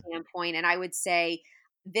staff Hmm. standpoint. And I would say,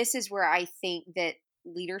 this is where I think that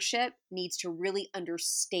leadership needs to really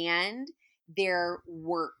understand their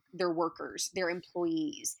workers, their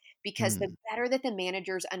employees, because the Hmm. better that the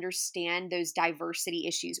managers understand those diversity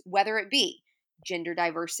issues, whether it be gender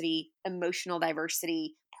diversity, emotional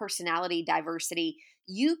diversity, personality diversity,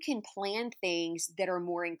 you can plan things that are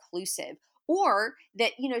more inclusive, or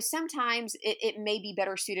that sometimes it may be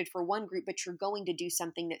better suited for one group, but you're going to do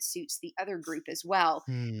something that suits the other group as well.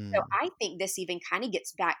 So Hmm. I think this even kind of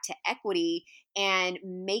gets back to equity and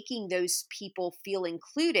making those people feel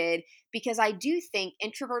included, because I do think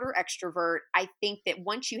introvert or extrovert, I think that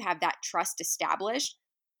once you have that trust established,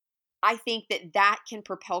 I think that that can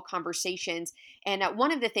propel conversations. And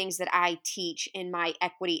one of the things that I teach in my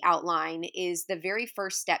equity outline is the very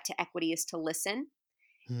first step to equity is to listen.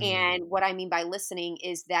 Hmm. And what I mean by listening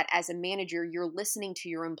is that as a manager, you're listening to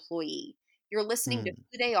your employee. You're listening to Hmm.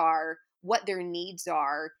 who they are, what their needs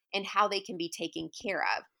are, and how they can be taken care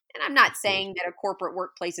of. And I'm not Of course. saying that a corporate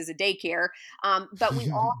workplace is a daycare, but we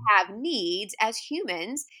all have needs as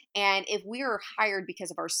humans. And if we are hired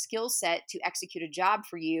because of our skill set to execute a job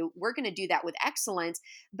for you, we're going to do that with excellence.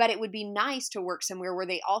 But it would be nice to work somewhere where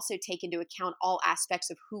they also take into account all aspects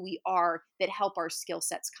of who we are that help our skill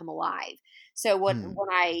sets come alive. So Hmm.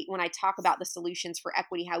 when I talk about the solutions for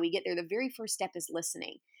equity, how we get there, the very first step is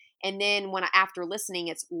listening. And then after listening,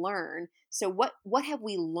 it's learn. So what have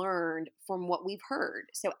we learned from what we've heard?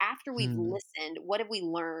 So after we've Hmm. listened, what have we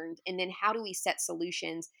learned? And then how do we set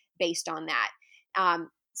solutions based on that?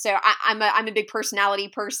 So I'm a big personality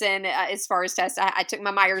person as far as tests. I took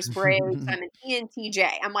my Myers Briggs. I'm an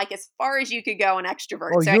ENTJ. I'm like as far as you could go an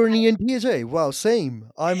extrovert. Oh, So you're an ENTJ. Wow,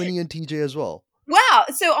 same. I'm an ENTJ as well. wow.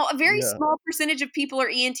 So a very Yeah. small percentage of people are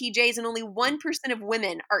ENTJs, and only 1% of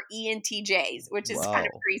women are ENTJs, which is kind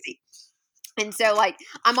of Wow. crazy. And so, like,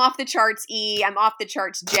 I'm off the charts E, I'm off the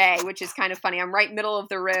charts J, which is kind of funny. I'm right middle of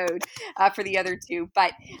the road for the other two.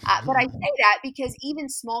 But I say that because even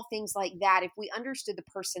small things like that, if we understood the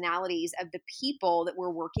personalities of the people that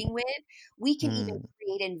we're working with, we can even Hmm.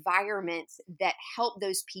 create environments that help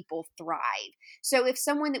those people thrive. So if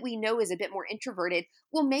someone that we know is a bit more introverted,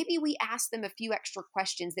 well, maybe we ask them a few extra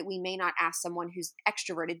questions that we may not ask someone who's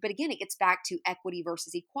extroverted. But again, it gets back to equity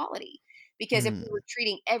versus equality, because if we Hmm. were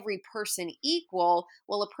treating every person equal,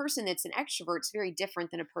 well, a person that's an extrovert is very different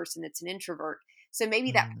than a person that's an introvert. So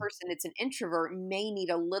maybe that Hmm. person that's an introvert may need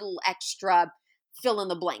a little extra fill in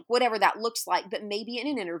the blank, whatever that looks like, but maybe in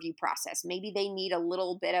an interview process, maybe they need a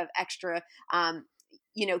little bit of extra,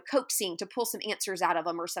 coaxing to pull some answers out of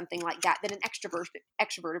them or something like that, that an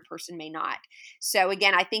extroverted person may not. So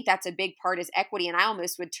again, I think that's a big part is equity. And I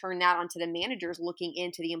almost would turn that onto the managers looking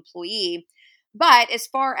into the employee. But as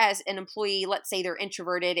far as an employee, let's say they're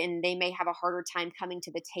introverted and they may have a harder time coming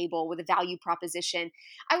to the table with a value proposition,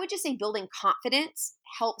 I would just say building confidence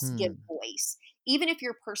helps give Hmm. voice. Even if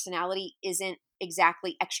your personality isn't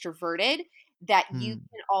exactly extroverted, that you Hmm.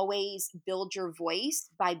 can always build your voice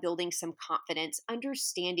by building some confidence,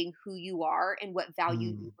 understanding who you are and what value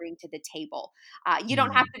you Hmm. bring to the table. You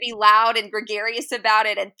don't have Hmm. to be loud and gregarious about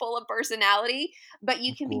it and full of personality, but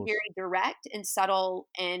you Of can be course. very direct and subtle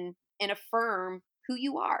and affirm who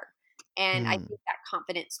you are. And I Hmm. think that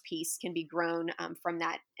confidence piece can be grown from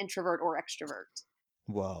that introvert or extrovert.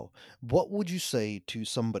 Wow. What would you say to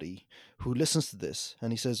somebody who listens to this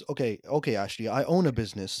and he says, okay, Ashley, I own a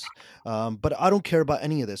business, but I don't care about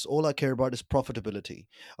any of this. All I care about is profitability.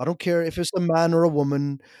 I don't care if it's a man or a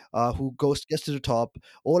woman who gets to the top.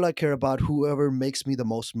 All I care about whoever makes me the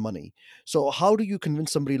most money. So how do you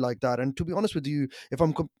convince somebody like that? And to be honest with you,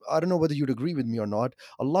 I don't know whether you'd agree with me or not.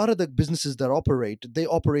 A lot of the businesses that operate, they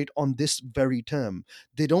operate on this very term.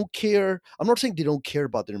 They don't care. I'm not saying they don't care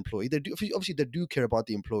about their employee. They do, obviously they do care about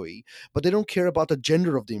the employee, but they don't care about the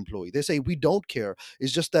gender of the employee. They say we don't care.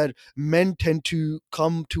 It's just that men tend to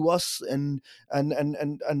come to us, and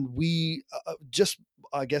we just,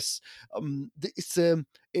 I guess, it's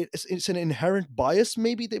an inherent bias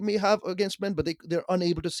maybe they may have against men, but they're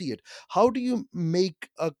unable to see it. How do you make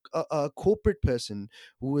a corporate person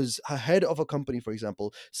who is ahead of a company, for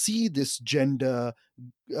example, see this gender,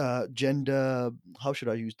 how should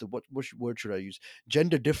I use the word should I use,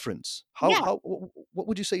 gender difference? Yeah. What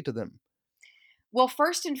would you say to them? Well,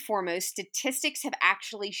 first and foremost, statistics have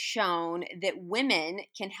actually shown that women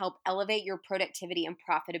can help elevate your productivity and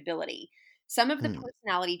profitability. Some of the Hmm.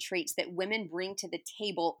 personality traits that women bring to the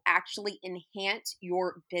table actually enhance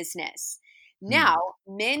your business. Now, Hmm.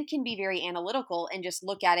 men can be very analytical and just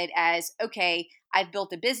look at it as, okay, I've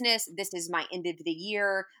built a business. This is my end of the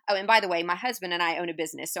year. Oh, and by the way, my husband and I own a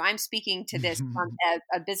business. So I'm speaking to this from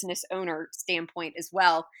a business owner standpoint as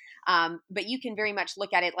well. But you can very much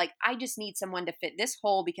look at it like, I just need someone to fit this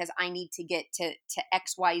hole because I need to get to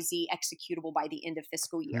XYZ executable by the end of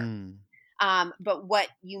fiscal year. Hmm. But what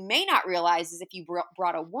you may not realize is if you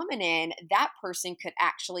brought a woman in, that person could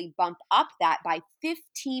actually bump up that by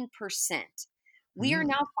 15%. We are Hmm.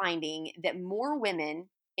 now finding that more women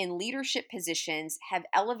in leadership positions have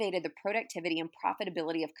elevated the productivity and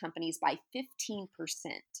profitability of companies by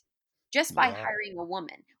 15% just by Wow. hiring a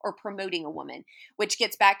woman or promoting a woman, which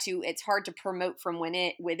gets back to it's hard to promote from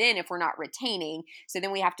within if we're not retaining. So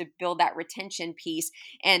then we have to build that retention piece.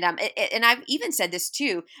 And and I've even said this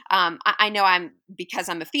too. I know I'm because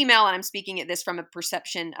I'm a female and I'm speaking at this from a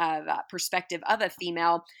perception of perspective of a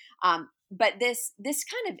female. But this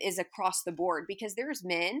kind of is across the board because there's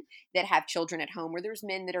men that have children at home, or there's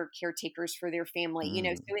men that are caretakers for their family. You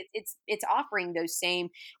know, Hmm. so it's offering those same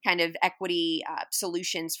kind of equity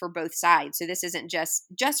solutions for both sides. So this isn't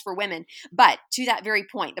just for women, but to that very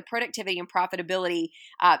point, the productivity and profitability,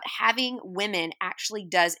 having women actually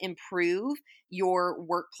does improve your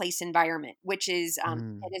workplace environment, which is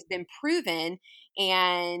Hmm. it has been proven.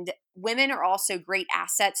 And women are also great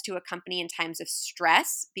assets to a company in times of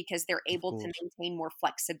stress because they're Of able to course. maintain more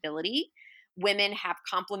flexibility. Women have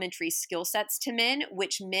complementary skill sets to men,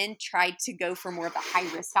 which men try to go for more of the high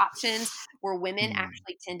risk options, where women Hmm.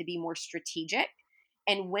 actually tend to be more strategic.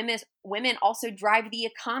 And women also drive the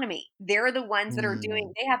economy. They're the ones that are Hmm.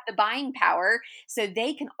 doing, they have the buying power, so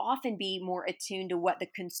they can often be more attuned to what the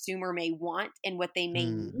consumer may want and what they may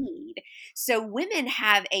Hmm. need. So women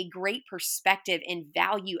have a great perspective and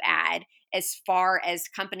value add as far as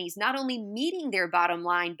companies not only meeting their bottom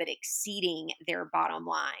line but exceeding their bottom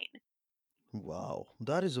line. Wow,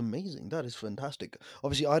 that is amazing. That is fantastic.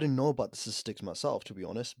 Obviously, I didn't know about the statistics myself, to be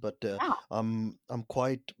honest, but Yeah. I'm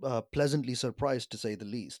quite pleasantly surprised to say the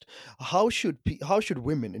least. How should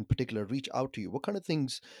women in particular reach out to you? What kind of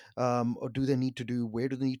things or do they need to do? Where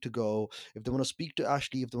do they need to go if they want to speak to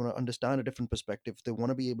Ashley? If they want to understand a different perspective, if they want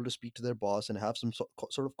to be able to speak to their boss and have some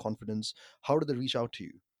sort of confidence, how do they reach out to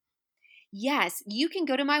you? Yes, you can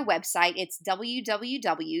go to my website. It's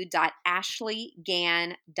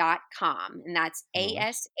www.ashleygann.com. And that's Right.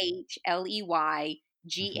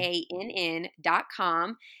 Hmm.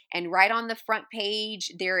 ASHLEYGANN.com. And right on the front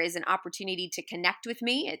page, there is an opportunity to connect with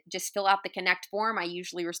me. Just fill out the connect form. I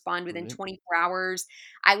usually respond within Brilliant. 24 hours.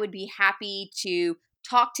 I would be happy to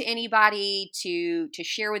talk to anybody, to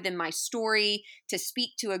share with them my story, to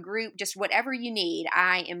speak to a group, just whatever you need.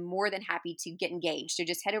 I am more than happy to get engaged. So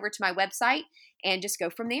just head over to my website and just go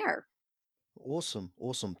from there. Awesome,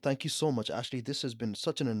 awesome. Thank you so much, Ashley. This has been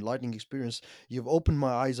such an enlightening experience. You've opened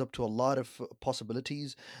my eyes up to a lot of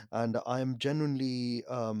possibilities, and I'm genuinely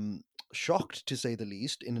shocked, to say the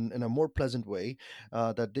least, in a more pleasant way,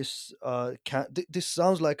 that this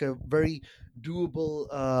sounds like a very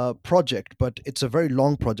doable project, but it's a very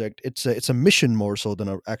long project. It's a mission more so than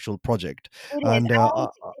an actual project, It is. and I always,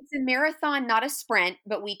 it's a marathon, not a sprint,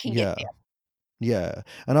 but we can get yeah. there. Yeah,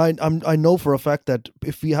 and I know for a fact that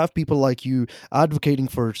if we have people like you advocating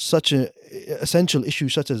for such a essential issue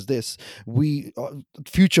such as this, we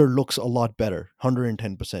future looks a lot better,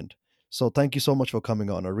 110%. So thank you so much for coming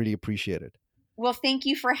on. I really appreciate it. Well, thank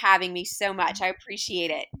you for having me so much. I appreciate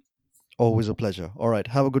it. Always a pleasure. All right,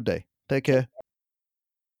 have a good day. Take care.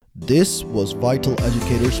 This was Vital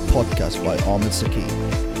Educators podcast by Ahmed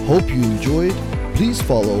Saqib. Hope you enjoyed. Please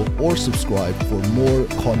follow or subscribe for more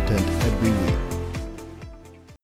content every week.